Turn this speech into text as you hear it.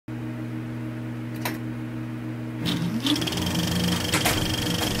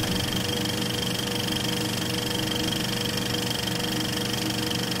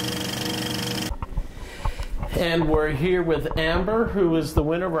And we're here with Amber, who is the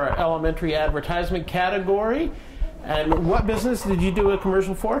winner of our elementary advertisement category. And what business did you do a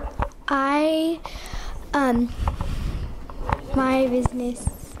commercial for? My business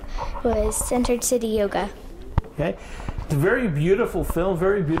was Centered City Yoga. Okay. It's a very beautiful film,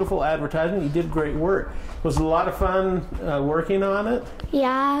 very beautiful advertisement. You did great work. Was it a lot of fun working on it?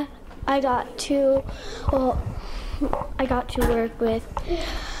 Yeah, I got to work with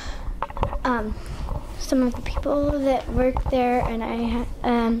some of the people that work there, and I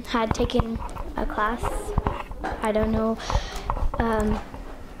had taken a class, I don't know,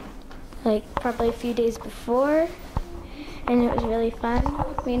 like probably a few days before, and it was really fun.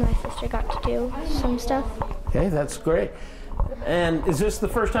 Me and my sister got to do some stuff. Okay, that's great. And is this the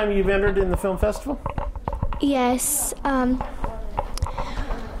first time you've entered in the film festival? Yes.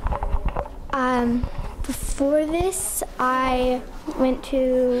 Before this, I went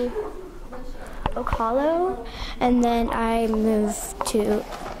to Ocala, and then I moved to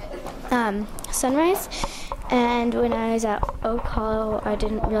Sunrise. And when I was at Ocala, I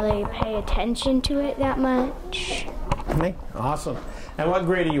didn't really pay attention to it that much. Okay, awesome. And what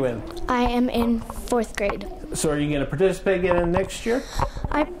grade are you in? I am in 4th grade. So are you going to participate in it next year?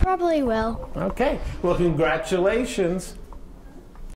 I probably will. Okay. Well, congratulations.